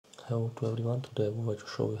Hello to everyone. Today I would like to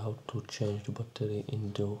show you how to change the battery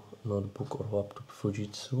in the notebook or laptop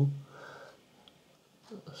FUJITSU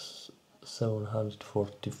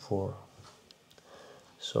 744.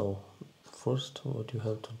 So first what you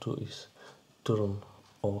have to do is turn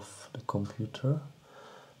off the computer,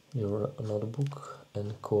 your notebook,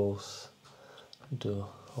 and close the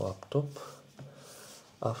laptop.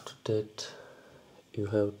 After that you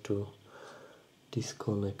have to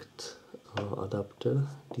disconnect adapter,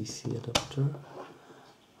 DC adapter,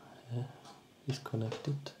 disconnect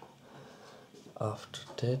it. After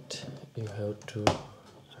that you have to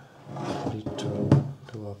return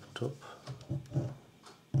the laptop.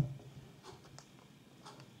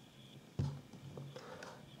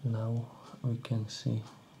 Now we can see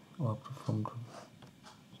laptop from the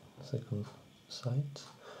second side,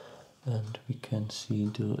 and we can see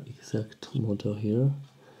the exact model here.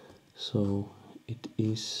 So it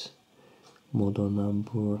is model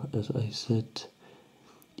number, as I said,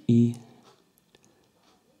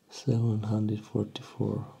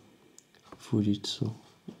 E744 FUJITSU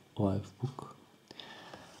Lifebook.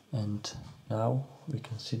 And now we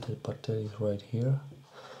can see the battery is right here,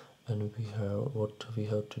 and what we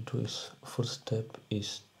have to do is, first step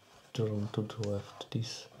is turn to the left.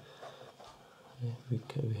 This we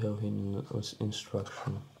have in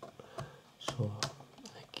instruction. So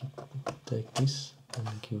take this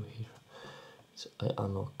and give here. So I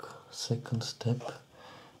unlock. Second step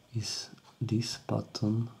is this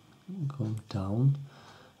button going down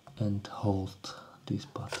and hold this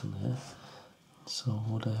button here. So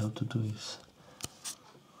what I have to do is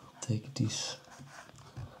take this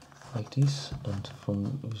like this, and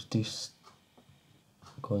with this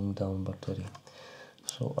going down battery.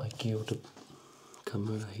 So I give the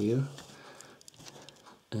camera here,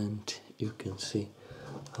 and you can see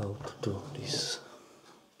how to do this.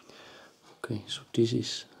 Okay, so this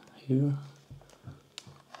is here.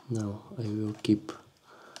 Now I will keep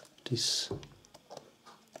this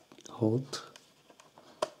hold,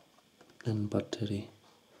 and battery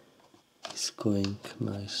is going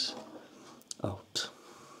nice out.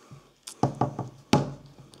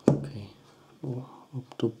 Okay,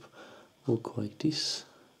 laptop look like this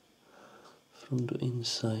from the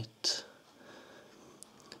inside,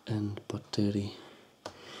 and battery.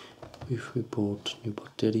 If we bought new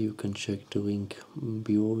battery, you can check the link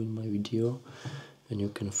below in my video, and you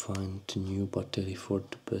can find the new battery for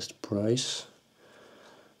the best price.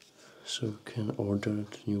 So you can order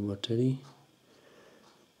the new battery,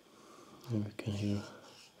 and we can hear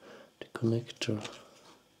the connector.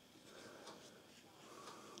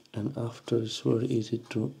 And after, it's very easy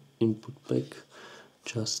to input back.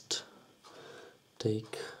 Just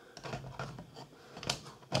take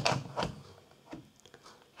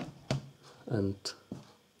and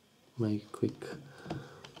make quick.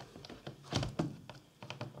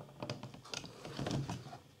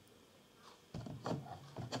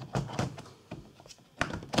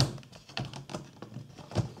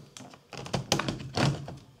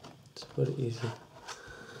 It's very easy.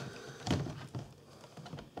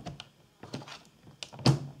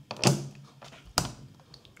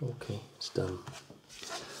 Okay, it's done.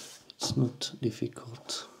 It's not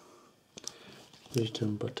difficult.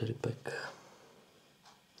 Return battery back.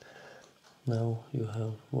 Now you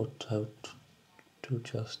have to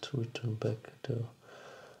just return back the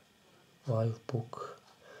Lifebook,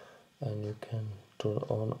 and you can turn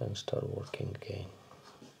on and start working again.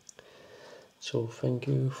 So thank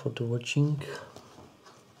you for the watching.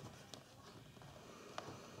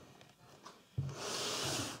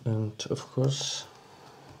 And of course,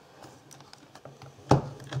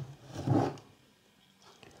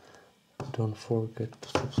 don't forget to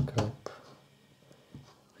subscribe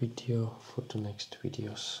video for the next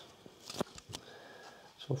videos.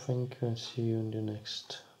 So thank you, and see you in the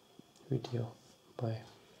next video. Bye.